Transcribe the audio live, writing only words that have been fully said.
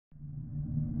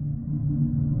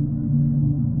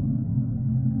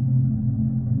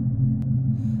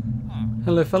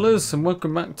Hello fellas, and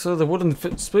welcome back to the Wooden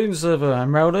Spoon server.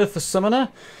 I'm Reldeth, the summoner,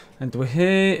 and we're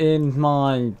here in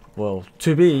my, well,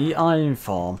 to-be iron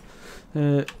farm.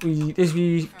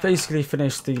 We basically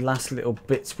finished the last little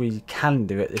bits we can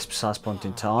do at this precise point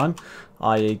in time,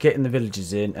 i.e. getting the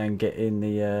villagers in and getting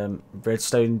the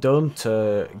redstone done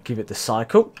to give it the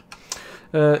cycle.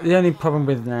 The only problem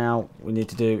with now we need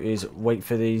to do is wait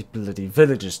for these bloody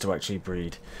villagers to actually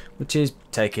breed, which is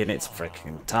taking its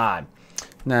freaking time.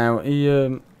 Now,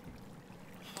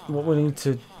 what we need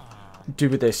to do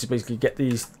with this is basically get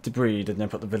these to breed and then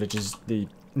put the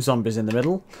zombies in the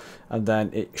middle, and then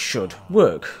it should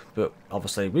work. But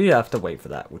obviously we have to wait for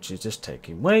that, which is just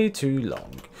taking way too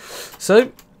long.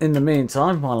 So, in the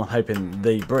meantime, while I'm hoping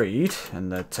they breed,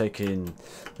 and they're taking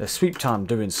their sweet time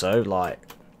doing so, like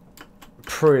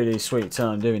pretty sweet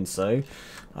time doing so,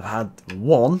 I've had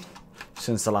one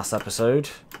since the last episode,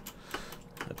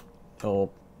 or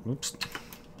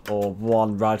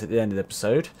one right at the end of the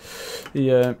episode.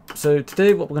 So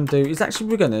today what we're going to do is actually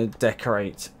we're going to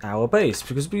decorate our base,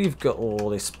 because we've got all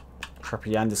this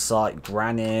crappy andesite,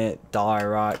 granite,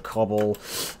 diorite, cobble,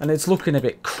 and it's looking a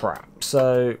bit crap.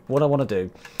 So what I want to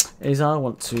do is I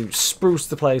want to spruce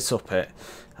the place up it,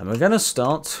 and we're going to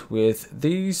start with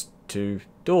these two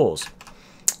doors.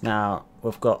 Now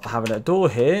we've got having a door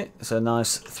here. It's a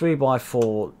nice 3x4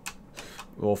 or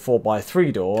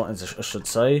 4x3 door, as I should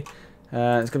say.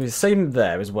 It's going to be the same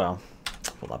there as well.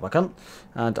 Put that back on.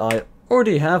 And I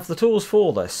already have the tools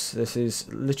for this. This is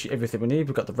literally everything we need.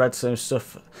 We've got the redstone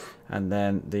stuff and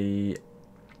then the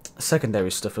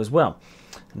secondary stuff as well.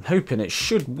 I'm hoping it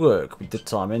should work with the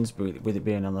timings, with it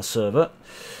being on the server.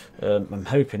 I'm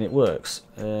hoping it works.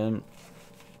 So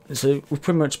we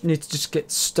pretty much need to just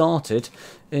get started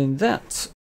in that.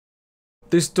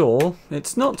 This door,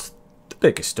 it's not the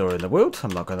biggest door in the world,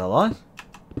 I'm not going to lie.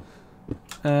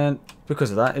 And because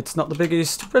of that, it's not the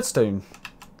biggest redstone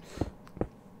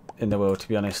in the world, to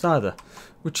be honest, either,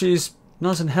 which is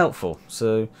nice and helpful.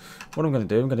 So what I'm going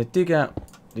to do, I'm going to dig out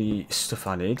the stuff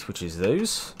I need, which is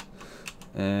those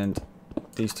and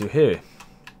these two here.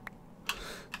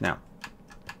 Now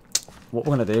what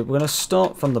we're going to do, we're going to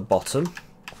start from the bottom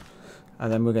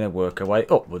and then we're going to work our way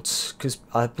upwards, because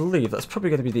I believe that's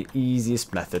probably going to be the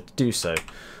easiest method to do so.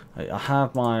 I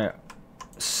have my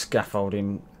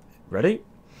scaffolding ready,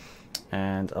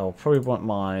 and I'll probably want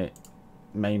my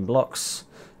main blocks,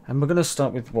 and we're going to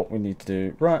start with what we need to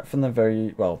do right from the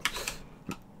very, well,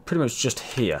 pretty much just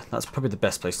here. That's probably the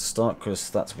best place to start, because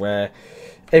that's where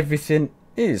everything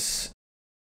is.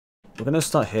 We're going to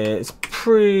start here. It's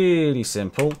pretty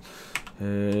simple.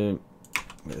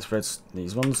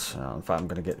 These ones. In fact, I'm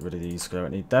going to get rid of these because I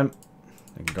don't need them.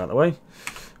 They can go out the way.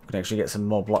 We can actually get some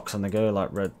more blocks on the go,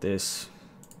 like this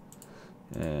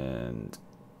and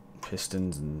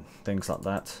pistons and things like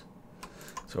that.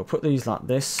 So we'll put these like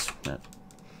this. Yeah.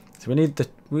 So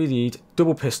we need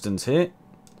double pistons here.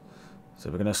 So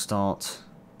we're going to start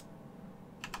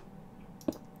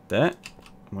there.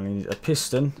 We need a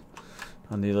piston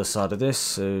on the other side of this.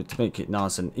 So to make it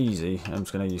nice and easy, I'm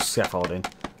just going to use scaffolding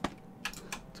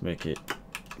to make it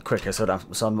quicker, so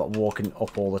I'm not walking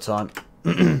up all the time.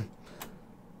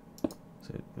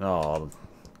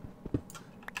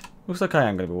 Looks like I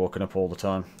am going to be walking up all the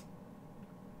time.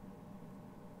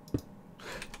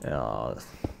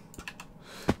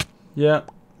 Yeah,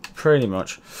 pretty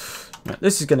much. Now,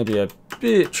 this is going to be a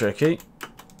bit tricky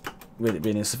with it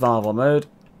being in survival mode.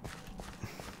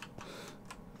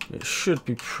 It should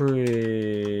be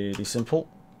pretty simple.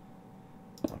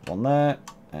 One there,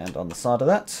 and on the side of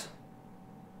that.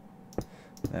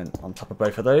 Then on top of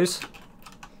both of those.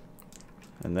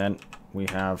 And then we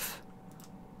have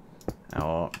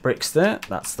our bricks there.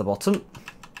 That's the bottom.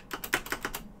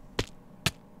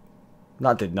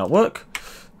 That did not work.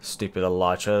 Stupid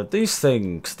Elytra. These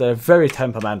things, they're very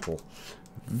temperamental.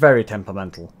 Very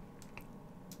temperamental.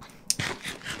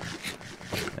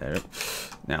 There.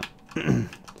 Now,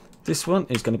 this one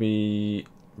is going to be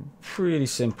pretty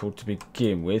simple to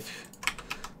begin with.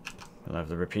 We'll have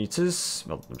the repeaters.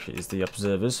 Well, the repeaters, the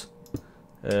observers.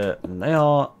 And they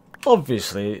are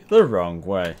obviously the wrong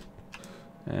way.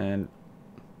 And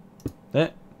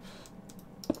there.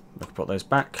 We can put those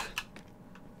back.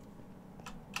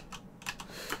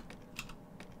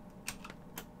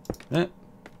 There.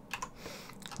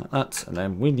 Like that. And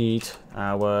then we need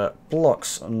our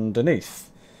blocks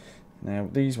underneath. Now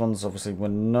these ones, obviously we're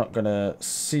not going to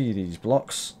see these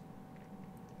blocks.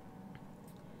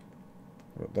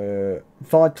 But they're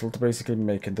vital to basically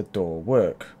making the door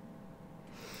work.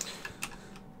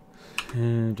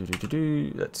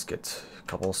 Let's get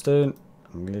cobblestone.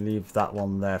 I'm going to leave that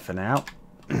one there for now.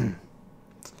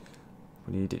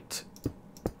 We need it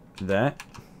there.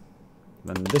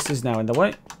 And this is now in the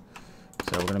way.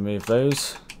 So we're going to move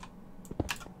those.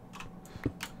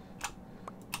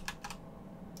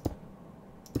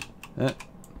 There.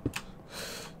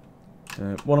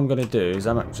 What I'm going to do is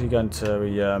I'm actually going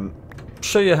to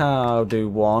show you how I'll do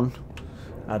one,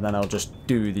 and then I'll just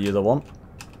do the other one.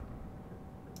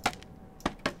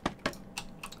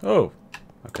 Oh,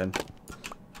 okay.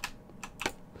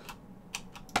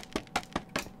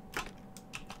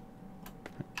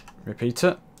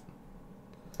 Repeater.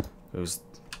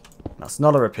 That's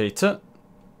not a repeater.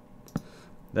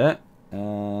 There.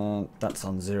 And that's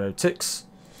on 0 ticks.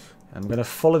 I'm going to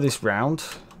follow this round.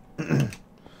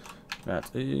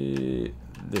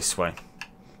 This way.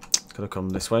 It's going to come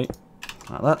this way.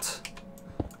 Like that.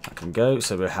 That can go,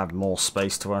 so we have more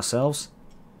space to ourselves.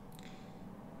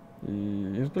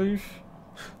 Yes, believe.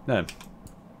 No.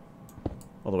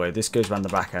 All the way. This goes around the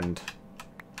back end.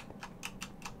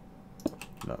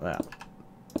 Like that.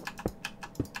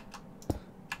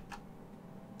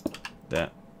 There.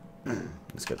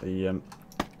 Let's get the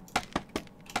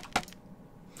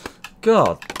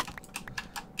God.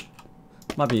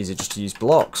 Might be easier just to use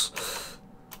blocks.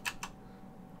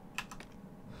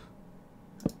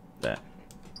 There.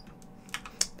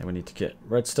 Then we need to get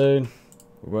redstone.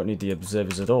 We won't need the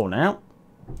observers at all now.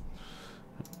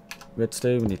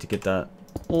 Redstone, we need to get that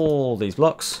all these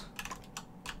blocks.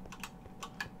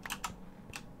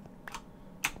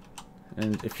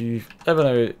 And if you ever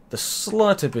know the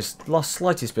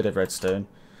slightest bit of redstone,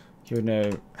 you'll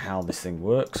know how this thing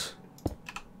works.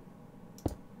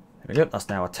 There we go, that's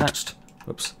now attached.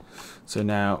 Whoops. So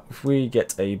now, if we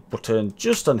get a button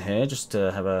just on here, just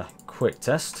to have a quick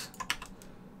test.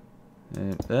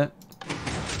 There.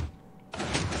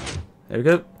 There we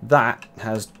go. That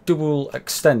has double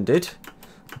extended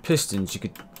the pistons. You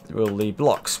could roll the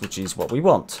blocks, which is what we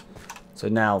want. So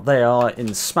now they are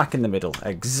in smack in the middle,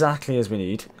 exactly as we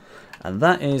need. And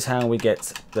that is how we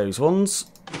get those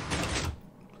ones.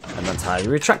 And that's how you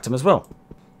retract them as well.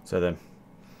 So then,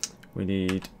 we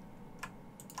need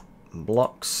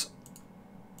blocks.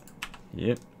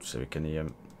 Yep, so we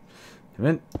can come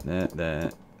in, there,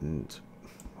 and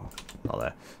not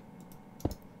there.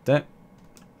 There.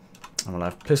 And we'll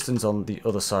have pistons on the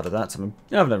other side of that. So I'm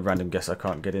having a random guess I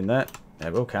can't get in there.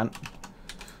 There we can.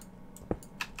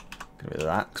 Get rid of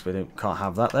that because we can't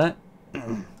have that there.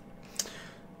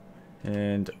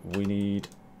 And we need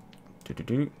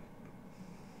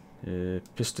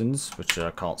pistons, which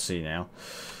I can't see now.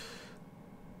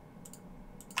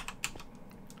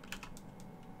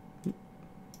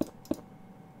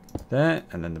 There,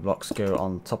 and then the blocks go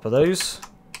on top of those.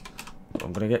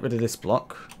 I'm going to get rid of this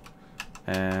block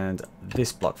and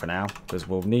this block for now because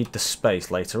we'll need the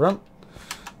space later on.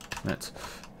 Right.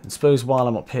 And suppose while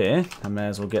I'm up here, I may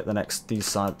as well get the next this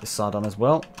side on as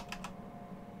well.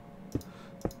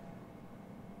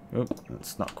 Oh,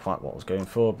 that's not quite what I was going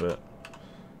for, but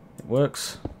it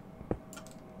works.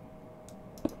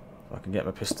 If I can get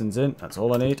my pistons in, that's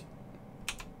all I need.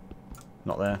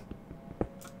 Not there.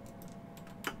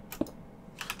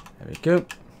 There we go.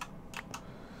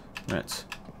 Right.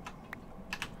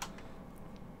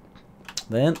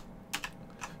 Then,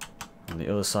 on the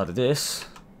other side of this,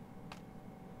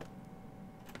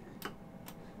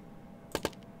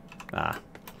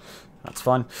 that's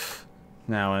fine.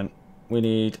 Now, we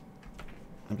need,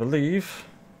 I believe,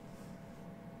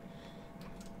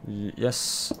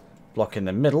 yes, block in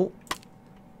the middle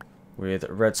with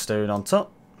redstone on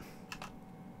top.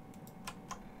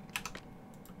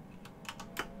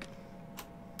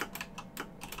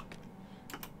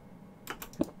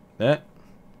 There.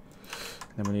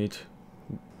 Then we need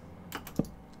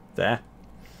there.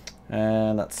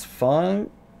 And that's fine.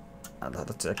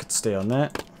 That could stay on there.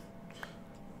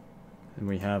 And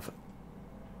we have,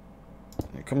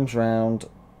 it comes round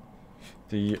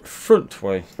the front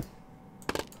way.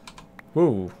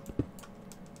 Whoa.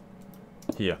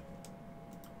 Here.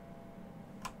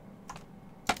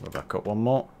 We'll back up one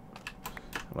more.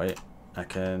 Wait, I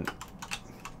can.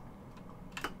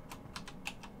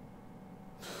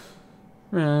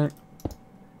 Right.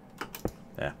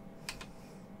 There.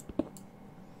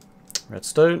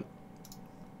 Redstone.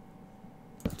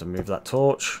 Have to move that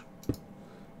torch.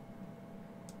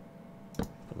 Put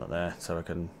that there so I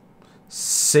can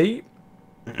see.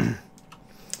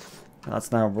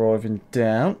 That's now arriving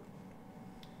down.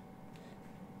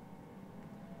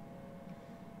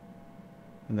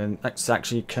 And then that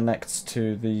actually connects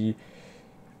to the...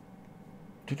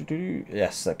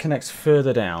 Yes, that connects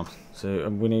further down. So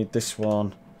we need this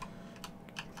one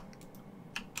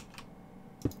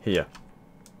here.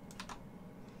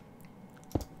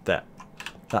 There.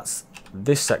 That's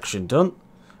this section done.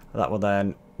 That will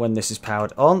then, when this is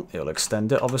powered on, it will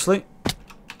extend it, obviously.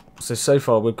 So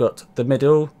far we've got the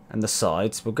middle and the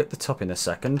sides. We'll get the top in a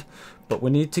second, but we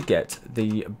need to get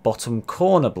the bottom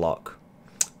corner block.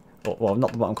 Well,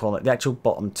 not the bottom corner, the actual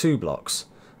bottom 2 blocks.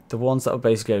 The ones that will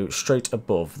basically go straight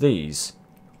above these.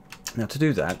 Now to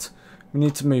do that, we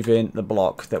need to move in the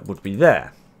block that would be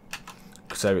there.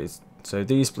 So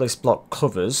this block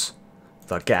covers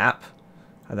the gap,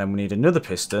 and then we need another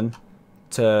piston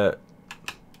to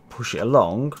push it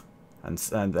along,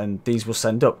 and these will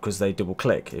send up because they double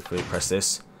click if we press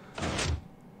this,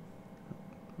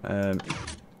 and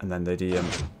then they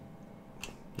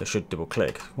should double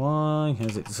click. Why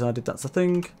has it decided that's a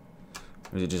thing?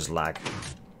 Or is it just lag?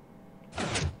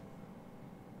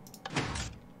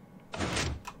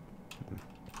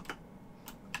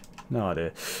 No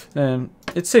idea.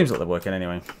 It seems like they're working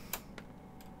anyway.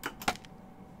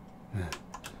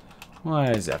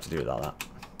 Why does it have to do it like that?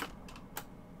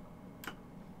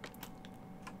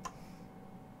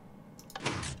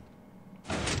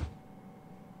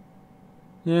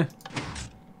 Yeah.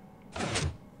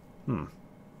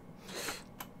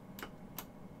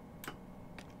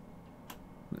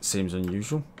 It seems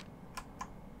unusual.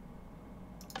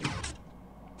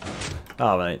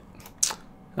 Oh, mate.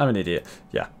 I'm an idiot.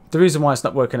 Yeah. The reason why it's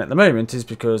not working at the moment is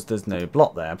because there's no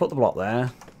block there. Put the block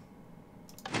there,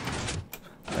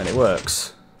 and it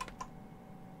works.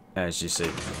 As you see.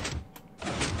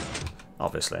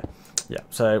 Obviously. Yeah.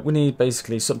 So we need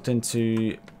basically something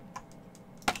to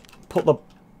put the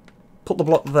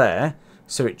block there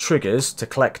so it triggers to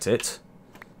collect it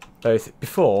both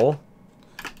before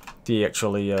the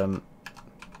actually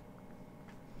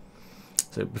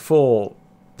so before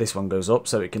this one goes up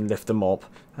so it can lift them up,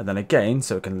 and then again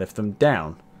so it can lift them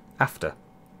down after.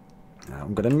 Now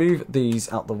I'm going to move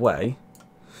these out the way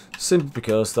simply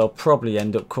because they'll probably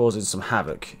end up causing some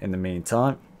havoc in the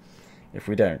meantime if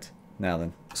we don't. Now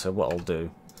then, so what I'll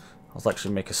do, I'll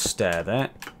actually make a stair there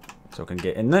so I can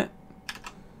get in there.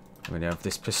 We have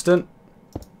this piston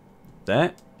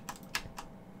there,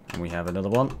 and we have another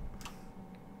one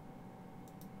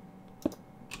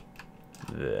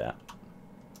there.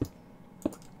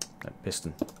 That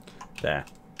piston there,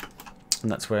 and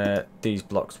that's where these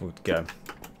blocks would go.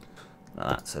 Like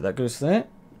that. So that goes there.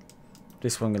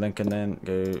 This one then can then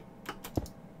go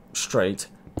straight.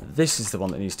 This is the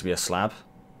one that needs to be a slab,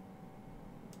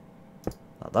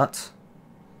 like that.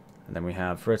 And then we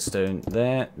have redstone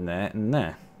there, and there, and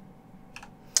there.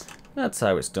 That's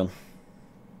how it's done.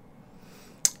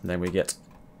 And then we get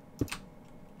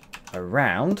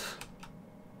around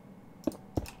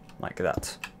like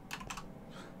that.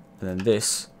 And then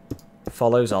this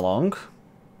follows along.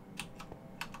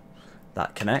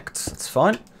 That connects, that's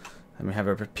fine. And we have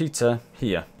a repeater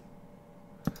here.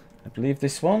 I believe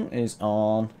this one is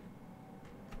on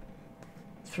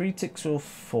 3 ticks or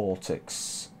 4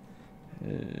 ticks.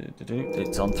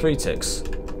 It's on 3 ticks.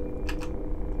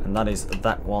 And that is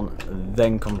that one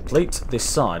then complete this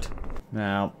side.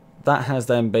 Now that has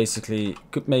then basically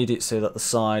made it so that the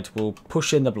side will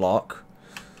push in the block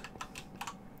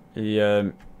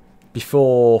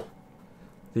before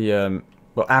the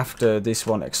well, after this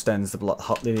one extends the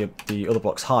block, the other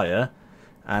blocks higher,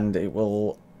 and it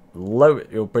will lower.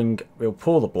 It'll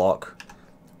pull the block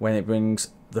when it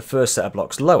brings the first set of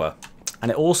blocks lower,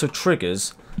 and it also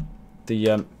triggers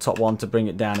the top one to bring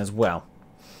it down as well.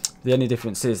 The only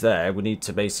difference is there we need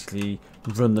to basically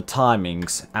run the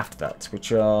timings after that, which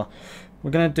we're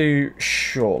going to do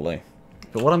shortly.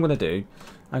 But what I'm going to do,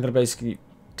 I'm going to basically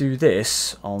do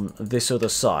this on this other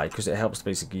side because it helps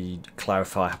basically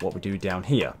clarify what we do down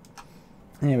here.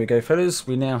 Here we go, fellas.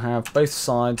 We now have both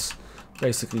sides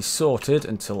basically sorted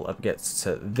until it gets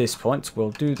to this point.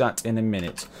 We'll do that in a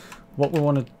minute. What we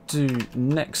want to do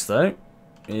next, though,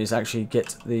 is actually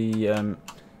get the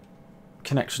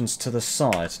connections to the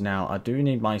side. Now I do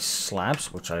need my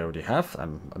slabs, which I already have.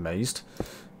 I'm amazed.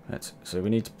 Right, so we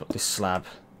need to put this slab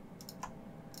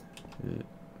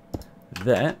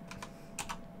there,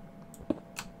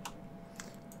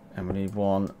 and we need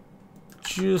one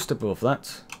just above that.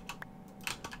 So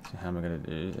how am I going to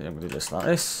do? I'm going to do this like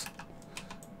this.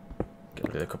 Get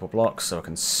rid of a couple of blocks so I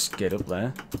can skid up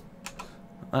there.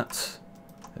 Like that.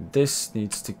 And this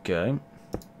needs to go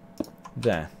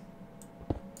there.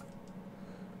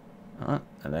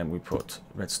 And then we put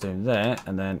redstone there,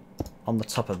 and then on the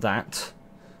top of that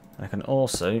I can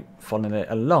also follow it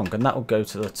along, and that will go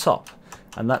to the top,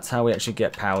 and that's how we actually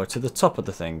get power to the top of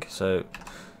the thing. So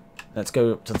let's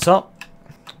go up to the top.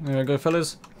 There we go,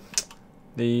 fellas.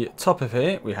 The top of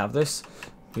here we have this.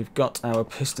 We've got our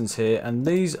pistons here, and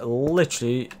these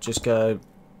literally just go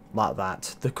like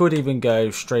that. They could even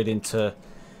go straight into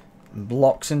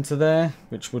blocks into there,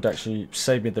 which would actually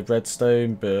save me the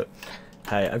redstone, but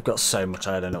hey, I've got so much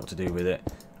I don't know what to do with it.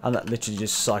 And that literally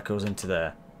just cycles into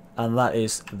there. And that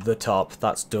is the top.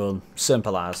 That's done.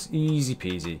 Simple as. Easy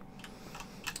peasy.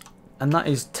 And that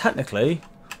is technically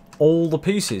all the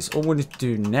pieces. All we need to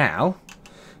do now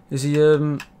is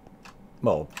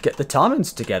well, get the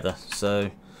diamonds together.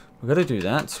 So we're going to do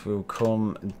that. We'll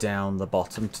come down the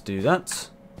bottom to do that.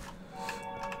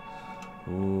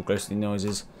 Ooh, ghostly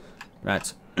noises.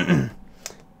 Right. The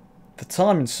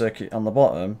timing circuit on the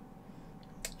bottom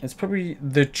is probably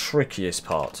the trickiest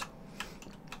part.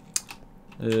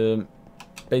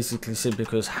 Basically simply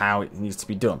because how it needs to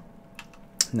be done.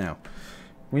 Now,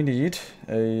 we need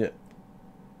a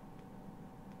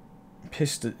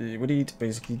piston. We need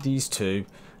basically these two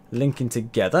linking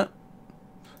together.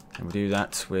 And we do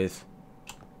that with,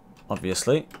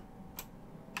 obviously,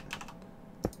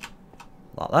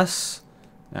 like this.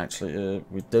 Actually,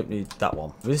 we don't need that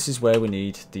one. This is where we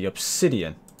need the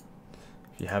obsidian.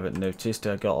 If you haven't noticed,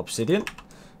 I got obsidian.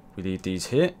 We need these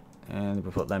here, and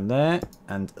we put them there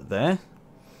and there.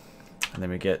 And then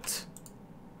we get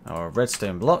our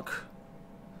redstone block.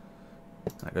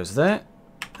 That goes there.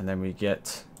 And then we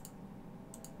get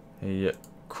a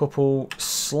couple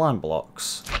slime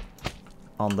blocks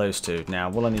on those two. Now,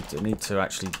 what I need to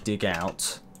actually dig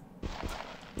out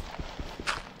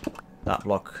that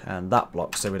block and that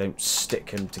block so we don't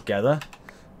stick them together,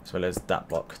 as well as that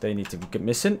block. They need to be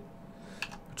missing,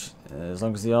 which, as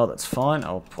long as they are, that's fine.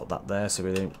 I'll put that there so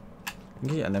we don't.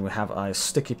 And then we have a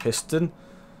sticky piston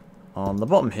on the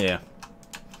bottom here.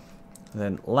 And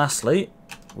then lastly,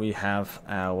 we have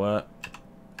our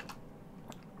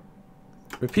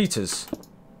repeaters.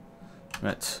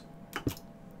 Right.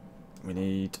 We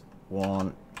need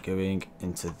one going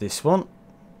into this one.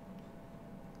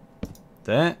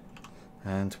 There.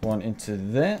 And one into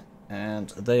there. And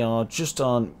they are just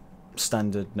on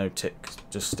standard no tick.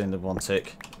 Just standard one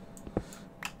tick.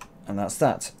 And that's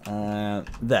that.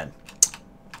 Then.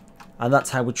 And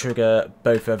that's how we trigger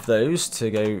both of those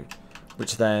to go,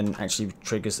 which then actually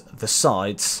triggers the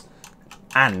sides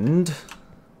and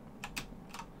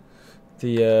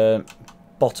the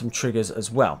bottom triggers as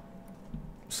well.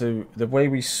 So the way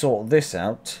we sort this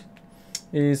out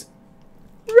is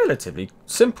relatively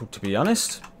simple, to be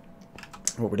honest.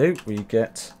 What we do, we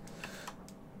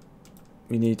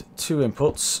need two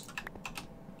inputs.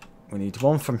 We need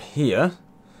one from here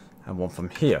and one from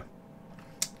here.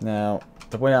 Now,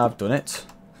 the way I've done it,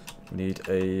 we need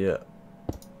a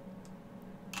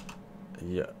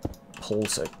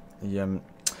pulse,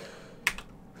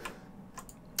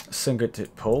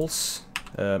 single-tip pulse,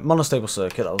 monostable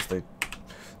circuit. That was the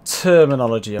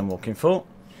terminology I'm looking for.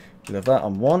 We have that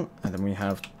on one, and then we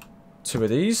have two of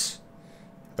these,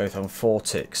 both on 4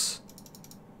 ticks.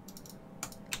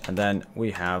 And then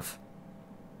we have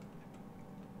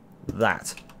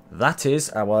that. That is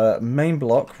our main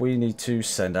block we need to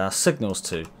send our signals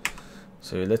to.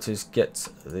 So let us get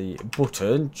the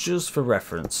button just for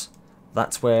reference.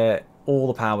 That's where all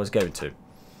the power is going to.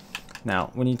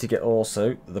 Now, we need to get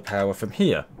also the power from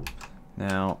here.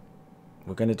 Now,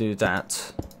 we're going to do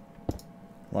that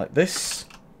like this.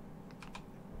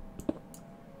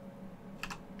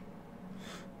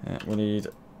 We need,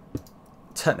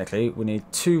 technically, we need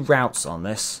 2 routes on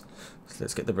this. So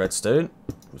let's get the redstone.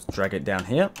 Let's drag it down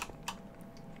here.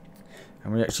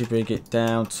 And we actually bring it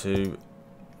down to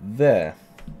there.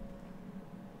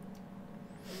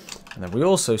 And then we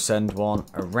also send one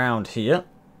around here.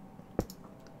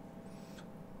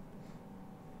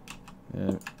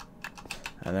 And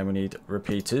then we need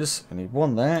repeaters. We need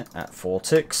one there at 4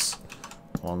 ticks.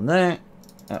 One there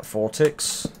at 4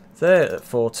 ticks. There at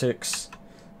 4 ticks.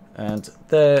 And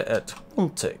there at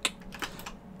 1 tick.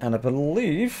 And I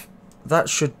believe that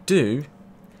should do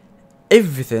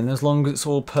everything as long as it's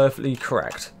all perfectly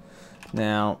correct.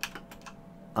 Now,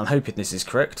 I'm hoping this is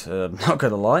correct. I'm not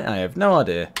going to lie, I have no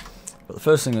idea. But the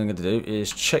first thing I'm going to do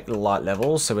is check the light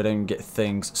levels so we don't get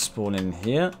things spawning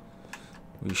here.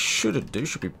 We should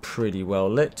be pretty well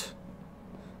lit.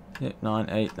 Yep, 9,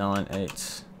 8, 9,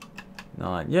 8,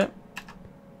 9, yep.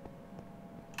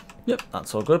 Yep,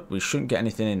 that's all good. We shouldn't get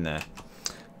anything in there.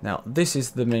 Now, this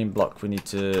is the main block we need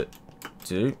to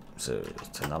do. So,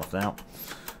 turn that off now.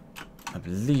 I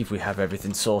believe we have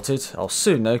everything sorted. I'll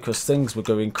soon know because things will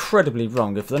go incredibly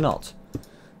wrong if they're not.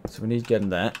 So we need to get in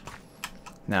there.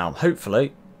 Now,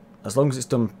 hopefully, as long as it's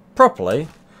done properly,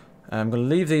 I'm going to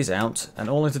leave these out, and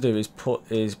all I need to do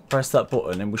is press that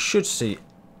button, and we should see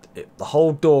the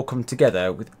whole door come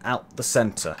together without the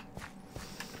center.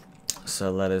 So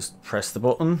let us press the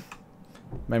button.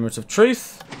 Moment of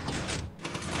truth.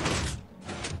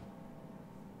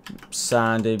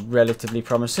 sounded relatively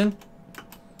promising.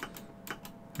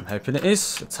 I'm hoping it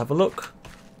is. Let's have a look.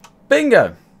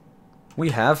 Bingo! We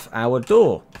have our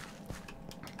door.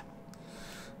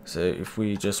 So if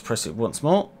we just press it once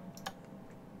more.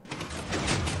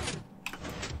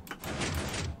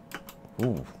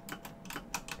 Ooh.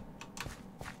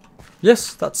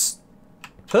 Yes, that's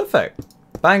perfect.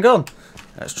 Bang on.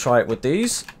 Let's try it with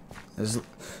these.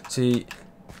 See,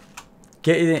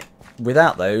 getting it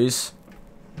without those,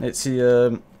 it's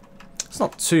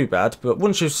not too bad. But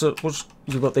once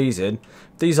you've got these in,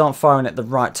 if these aren't firing at the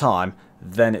right time,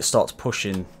 then it starts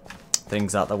pushing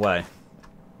things out the way.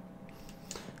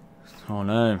 Oh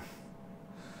no.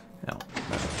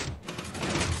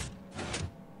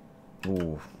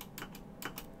 Ooh.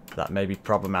 That may be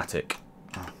problematic.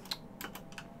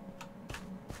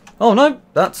 Oh no,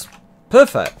 that's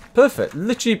perfect. Perfect.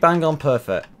 Literally bang on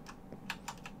perfect.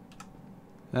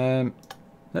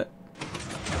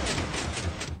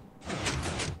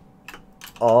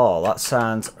 Oh, that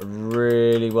sounds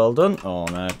really well done. Oh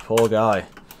no, poor guy.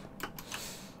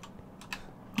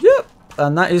 Yep,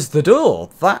 and that is the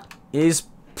door. That is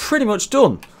pretty much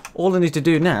done. All I need to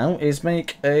do now is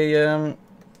make a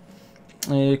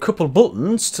couple of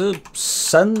buttons to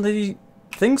send the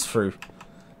things through.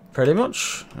 Pretty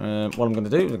much. What I'm going to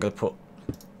do is I'm going to put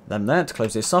them there to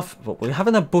close this off. But we're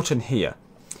having a button here.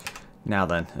 Now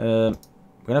then, we're going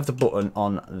to have the button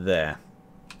on there.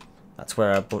 That's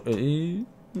where our button...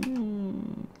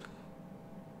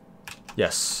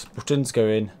 Yes, buttons go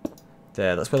in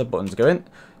there. That's where the buttons go in.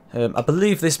 I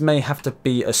believe this may have to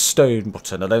be a stone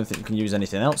button. I don't think you can use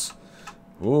anything else.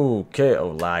 Okay,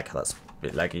 oh lag. That's a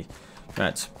bit laggy.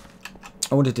 Right.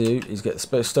 All I want to do is get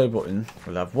the stone button.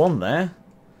 We'll have one there.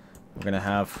 We're going to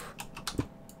have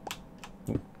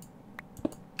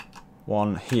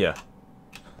one here.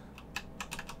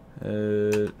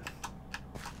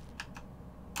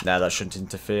 No, that shouldn't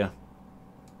interfere.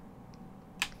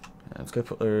 I'm just going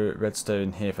to put the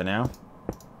redstone here for now.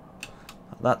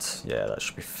 Like that, yeah, that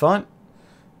should be fine.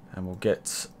 And we'll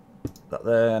get that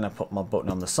there, and I'll put my button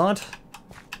on the side.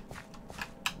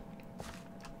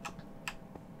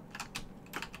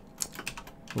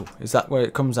 Ooh, is that where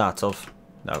it comes out of?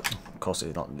 No, of course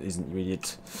it's not. It isn't, you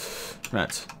idiot.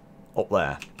 Right, up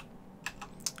there.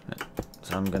 Right.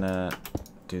 So I'm gonna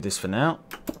do this for now.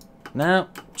 Now,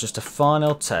 just a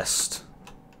final test.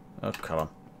 Oh, come on.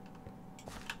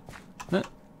 Right.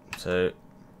 So,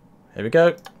 here we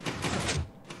go.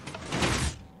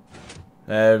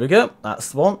 There we go.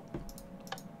 That's the one.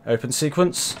 Open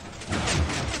sequence.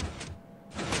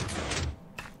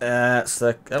 That's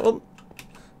that one.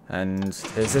 And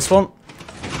here's this one.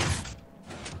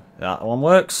 That one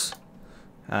works.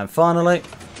 And finally,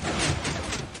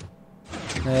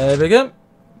 there we go.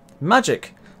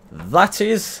 Magic. That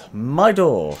is my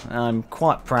door. I'm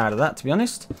quite proud of that, to be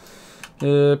honest.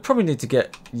 Probably need to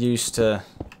get used to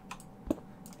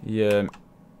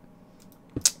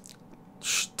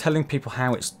telling people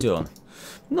how it's done.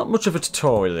 Not much of a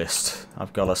tutorialist,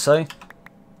 I've got to say.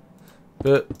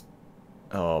 But,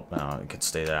 oh, no, it can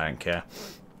stay there, I don't care.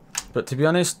 But to be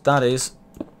honest, that is,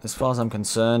 as far as I'm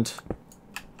concerned,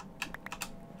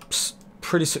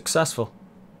 pretty successful.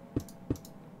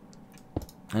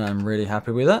 And I'm really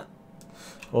happy with that.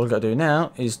 All I've got to do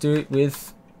now is do it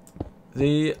with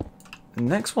the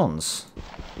next ones.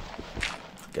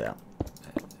 Get out.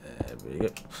 There we go.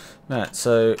 Right,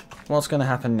 so what's going to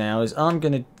happen now is I'm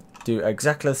going to do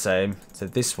exactly the same to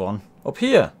this one up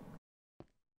here.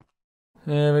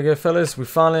 There we go, fellas. We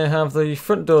finally have the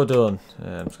front door done.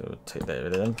 I'm just going to take that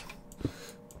rid of them.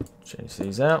 Change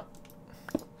these out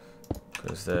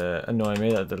because they're annoying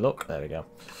me at the look. There we go.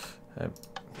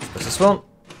 Press this one.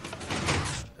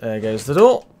 There goes the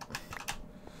door.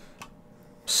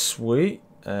 Sweet.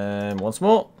 Once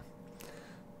more.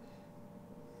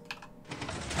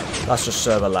 That's just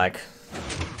server lag.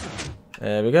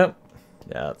 There we go.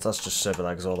 Yeah, that's just server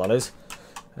lag is all that is.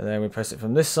 And then we press it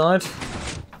from this side.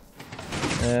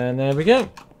 And there we go.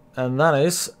 And that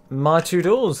is my two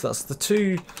doors. That's the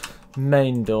two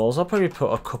main doors. I'll probably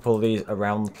put a couple of these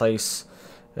around the place.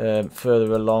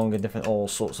 Further along in different all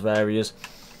sorts of areas.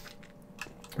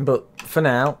 But for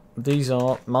now, these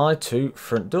are my two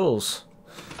front doors.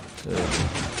 So,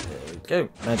 there we go.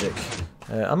 Magic.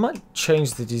 I might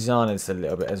change the design a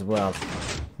little bit as well.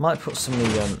 Might put some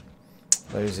of the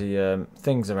those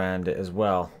things around it as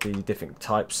well. The different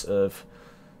types of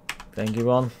thingy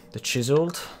on. The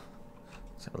chiseled.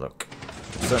 Let's have a look.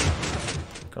 So,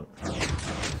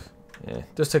 yeah,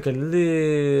 just take a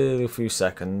little few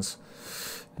seconds.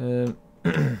 Yeah.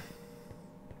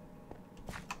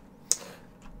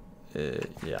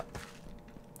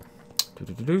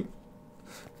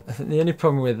 I think the only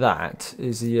problem with that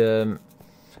is the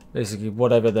basically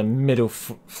whatever the middle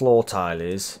floor tile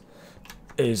is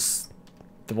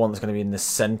the one that's going to be in the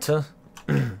center.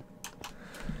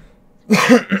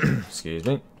 Excuse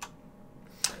me.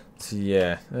 So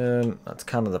yeah, that's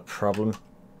kind of the problem.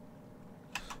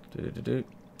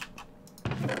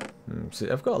 See,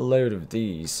 I've got a load of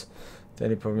these. The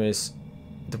only problem is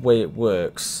the way it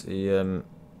works.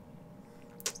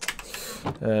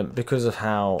 Because of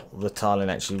how the tiling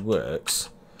actually works,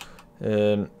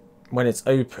 when it's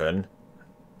open,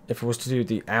 if I was to do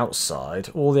the outside,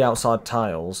 all the outside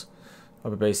tiles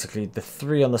are basically the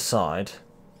 3 on the side,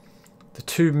 the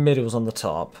 2 middles on the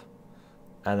top,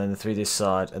 and then the 3 this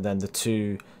side, and then the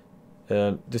two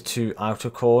outer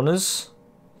corners.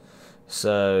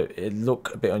 So it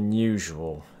look a bit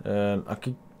unusual. I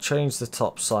could change the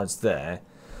top sides there,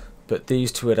 but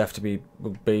these two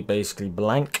would be basically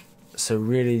blank. So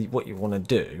really what you want to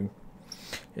do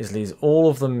is leave all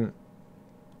of them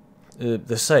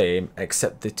the same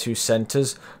except the 2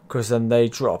 centers, because then they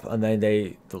drop and then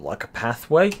they look like a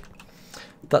pathway.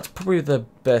 That's probably the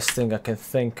best thing I can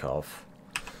think of.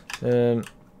 The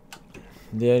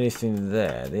only thing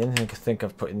I can think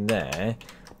of putting there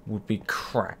would be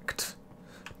cracked,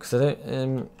 because I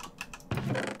don't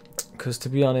because to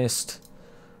be honest,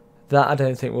 that I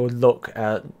don't think will look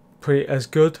pretty as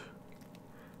good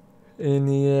in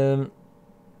the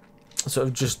sort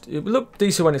of just, it will look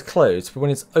decent when it's closed, but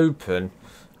when it's open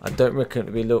I don't reckon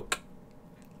it will look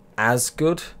as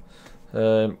good.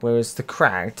 Whereas the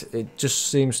cracked, it just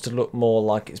seems to look more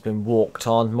like it's been walked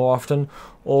on more often,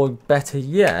 or better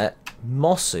yet,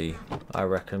 mossy, I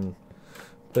reckon.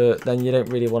 But then you don't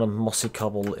really want a mossy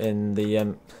cobble in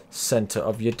the centre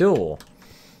of your door.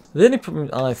 The only problem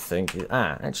I think is,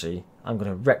 actually, I'm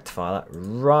going to rectify that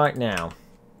right now.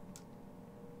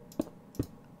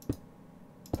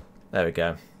 There we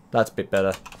go. That's a bit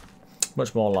better.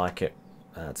 Much more like it.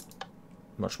 That's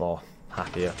much more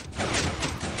happier.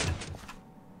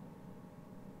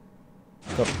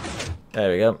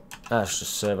 There we go. That's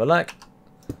just server lag.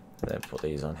 Then put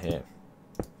these on here.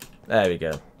 There we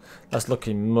go. That's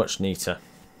looking much neater.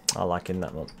 I like in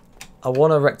that one. I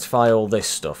want to rectify all this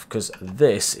stuff because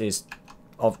this is,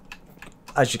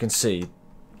 as you can see,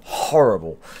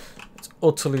 horrible. It's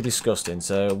utterly disgusting.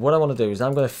 So what I want to do is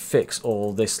I'm going to fix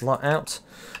all this lot out.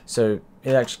 So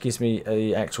it actually gives me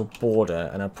an actual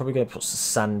border, and I'm probably going to put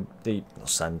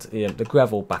the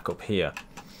gravel back up here.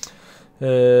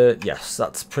 Yes,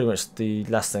 that's pretty much the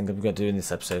last thing I'm going to do in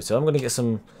this episode. So I'm going to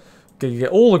get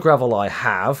all the gravel I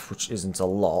have, which isn't a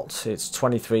lot. It's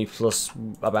 23 plus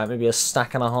about maybe a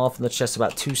stack and a half in the chest,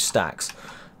 about 2 stacks.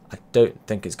 I don't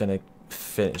think it's going to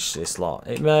finish this lot.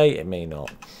 It may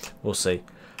not. We'll see.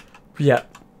 But yeah,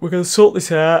 we're going to sort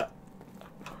this out,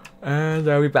 and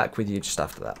I'll be back with you just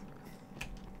after that.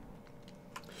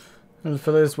 And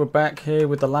fellas, we're back here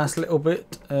with the last little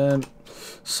bit.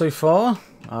 So far,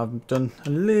 I've done a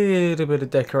little bit of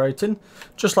decorating,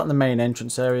 just like the main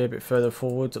entrance area, a bit further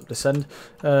forwards up this end.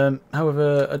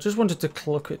 However, I just wanted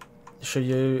to show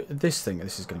you this thing.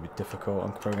 This is going to be difficult.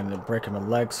 I'm probably going to break my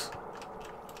legs.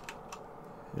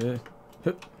 Yeah.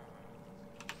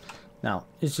 Now,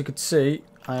 as you can see,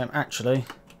 I am actually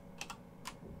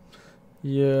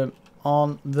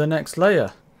on the next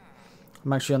layer.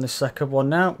 I'm actually on the second one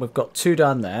now. We've got 2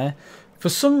 down there. For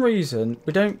some reason,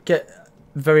 we don't get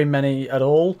very many at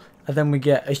all, and then we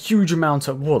get a huge amount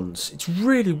at once. It's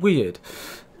really weird.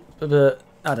 But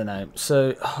I don't know.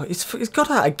 So it's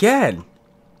got out again.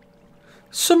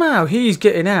 Somehow he's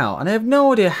getting out, and I have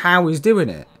no idea how he's doing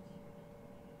it.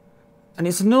 And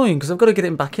it's annoying because I've got to get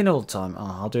him back in all the time.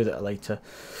 Oh, I'll do that later.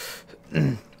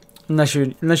 unless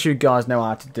you guys know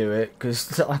how to do it,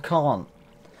 because I can't.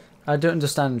 I don't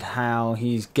understand how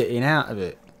he's getting out of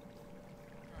it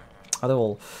at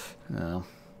all. No.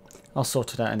 I'll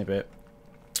sort it out in a bit.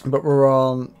 But we're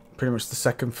on pretty much the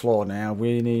second floor now.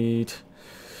 We need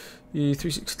 3,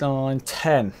 6, 9,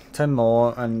 10. 10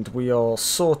 more, and we are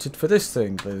sorted for this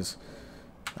thing. Because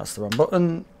that's the wrong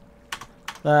button.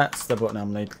 That's the button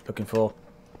I'm looking for.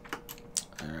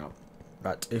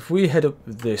 Right, if we head up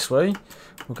this way,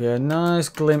 we'll get a nice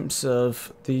glimpse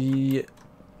of the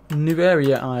new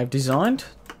area I've designed.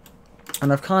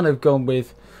 And I've kind of gone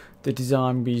with the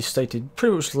design we stated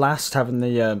pretty much last, having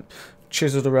the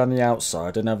chiseled around the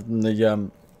outside and having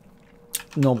the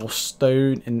normal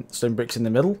stone bricks in the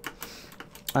middle.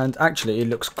 And actually it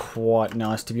looks quite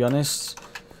nice, to be honest.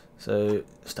 So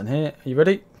stand here, are you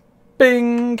ready?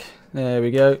 Bing! There we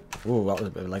go. Oh, that was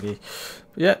a bit laggy.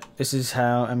 But yeah, this is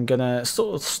how I'm gonna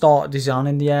sort of start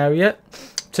designing the area,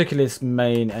 particularly this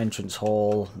main entrance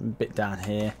hall, a bit down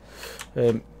here.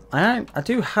 I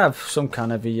do have some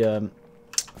kind of a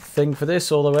thing for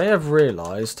this, although I have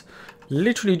realised,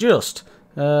 literally just,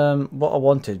 what I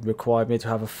wanted required me to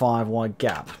have a 5 wide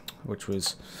gap, which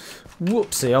was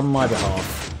whoopsie on my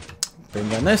behalf. Bring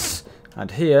down this,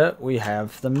 and here we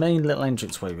have the main little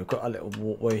entranceway. We've got a little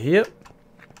walkway here,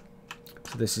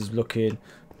 so this is looking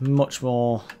much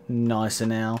more nicer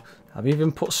now. I've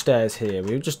even put stairs here.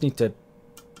 We just need to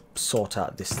sort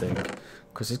out this thing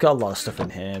because it's got a lot of stuff in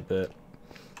here, but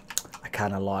I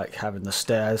kind of like having the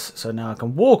stairs, so now I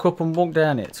can walk up and walk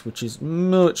down it, which is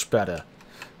much better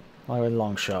by a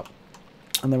long shot.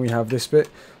 And then we have this bit.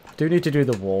 I do need to do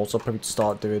the walls. I'll probably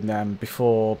start doing them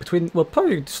we'll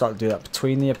probably start to do that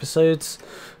between the episodes,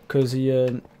 because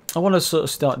I want to sort of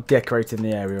start decorating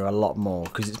the area a lot more,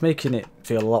 because it's making it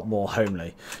feel a lot more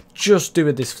homely. Just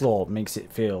doing this floor makes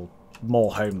it feel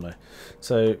more homely.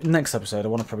 So next episode I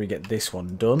want to probably get this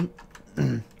one done.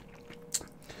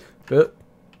 But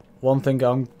one thing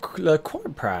I'm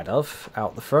quite proud of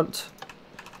out the front,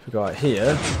 if we go out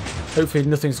here, hopefully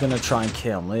nothing's going to try and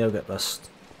kill me. I'll get this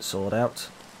sorted out.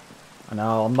 I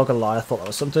know, I'm not going to lie, I thought that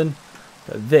was something,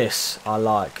 but this I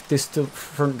like. This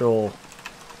front door,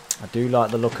 I do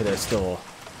like the look of this door,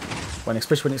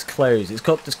 especially when it's closed. It's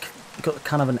got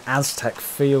kind of an Aztec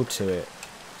feel to it,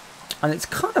 and it's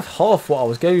kind of half what I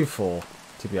was going for,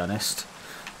 to be honest.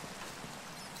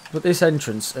 But this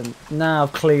entrance, and now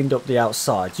I've cleaned up the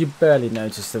outside, you barely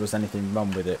noticed there was anything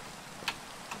wrong with it.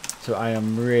 So I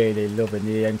am really loving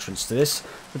the entrance to this.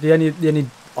 But the only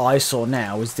eyesore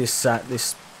now is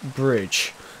this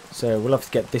bridge. So we'll have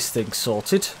to get this thing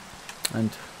sorted. And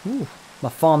ooh, my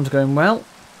farm's going well.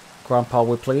 Grandpa,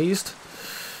 we're pleased.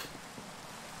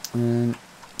 And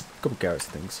a couple of garage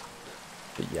things.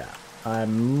 But yeah,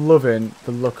 I'm loving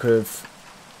the look of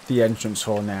the entrance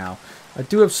hall now. I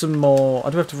do have some more. I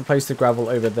do have to replace the gravel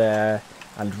over there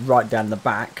and right down the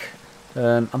back.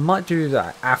 I might do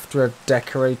that after I've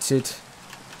decorated.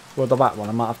 Well, the back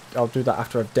one. I'll do that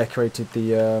after I've decorated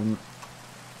the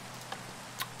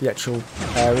actual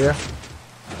area.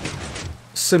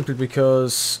 Simply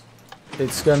because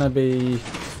it's gonna be,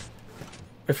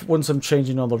 once I'm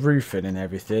changing all the roofing and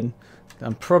everything,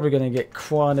 I'm probably going to get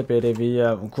quite a bit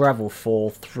of gravel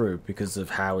fall through because of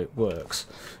how it works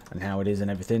and how it is and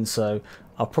everything. So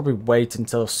I'll probably wait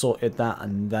until I've sorted that,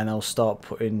 and then I'll start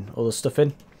putting other stuff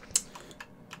in.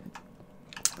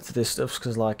 So this stuff's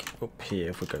because, like, up here,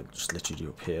 if we go just literally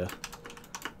up here,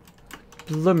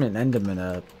 blooming Endermen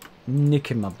are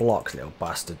nicking my blocks, little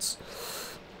bastards.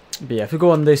 But yeah, if we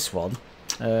go on this one,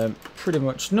 pretty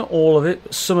much not all of it,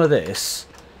 but some of this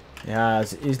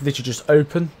is literally just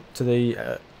open to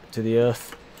the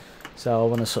earth. So I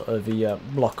want to sort of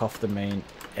block off the main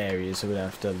areas so we don't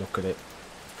have to look at it.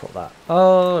 Put that.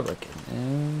 Oh, okay.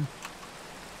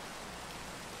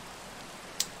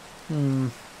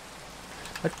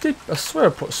 I swear I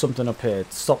put something up here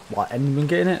to stop like anyone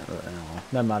getting it. But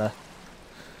no matter.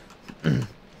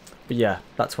 But yeah,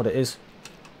 that's what it is.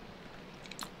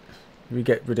 We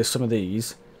get rid of some of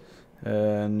these,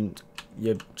 and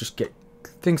you just get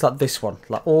things like this one,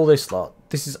 like all this lot.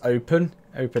 This is open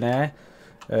air.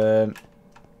 So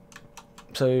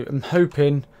I'm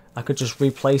hoping I could just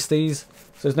replace these.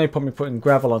 So there's no point in me putting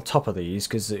gravel on top of these,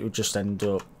 because it would just end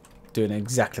up doing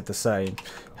exactly the same,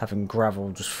 having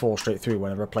gravel just fall straight through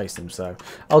when I replace them. So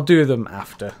I'll do them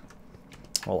after.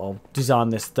 Well, I'll design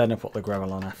this, then I'll put the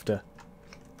gravel on after.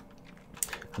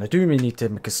 And I do really need to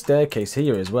make a staircase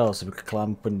here as well, so we can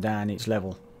climb up and down each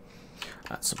level.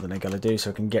 That's something I gotta do,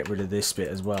 so I can get rid of this bit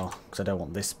as well, because I don't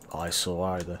want this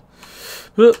eyesore either.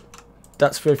 But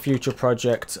that's for a future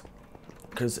project,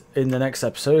 because in the next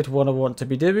episode, what I want to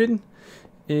be doing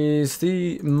is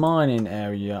the mining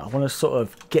area. I want to sort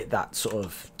of get that sort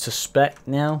of to spec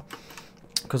now,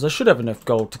 because I should have enough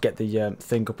gold to get the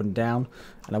thing up and down,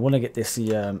 and I want to get this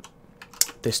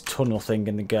this tunnel thing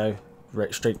in the go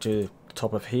right straight to the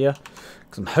top of here,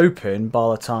 because I'm hoping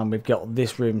by the time we've got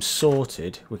this room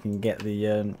sorted, we can get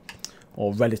the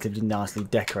or relatively nicely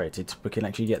decorated, we can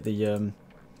actually get the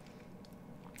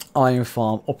iron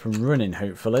farm up and running.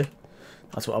 Hopefully,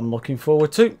 that's what I'm looking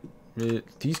forward to.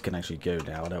 These can actually go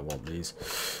now. I don't want these.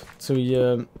 So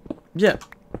yeah.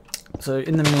 So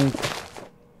in the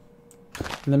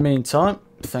meantime,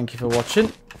 thank you for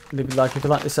watching. Leave a like if you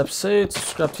like this episode.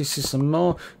 Subscribe to see some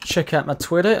more. Check out my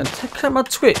Twitter and check out my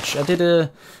Twitch. I did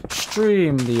a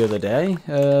stream the other day,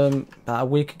 about a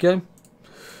week ago.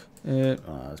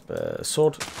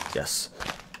 Sword. Yes.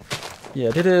 Yeah,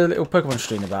 I did a little Pokemon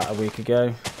stream about a week ago.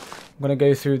 I'm gonna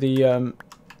go through the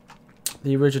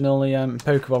original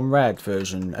Pokemon Red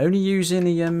version, only using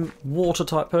the water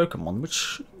type Pokemon,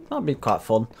 which might be quite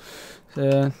fun.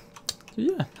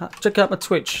 Yeah, check out my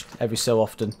Twitch every so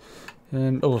often.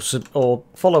 Or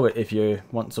follow it if you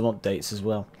want some updates as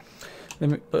well.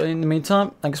 But in the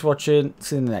meantime, thanks for watching.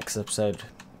 See you in the next episode.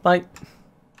 Bye.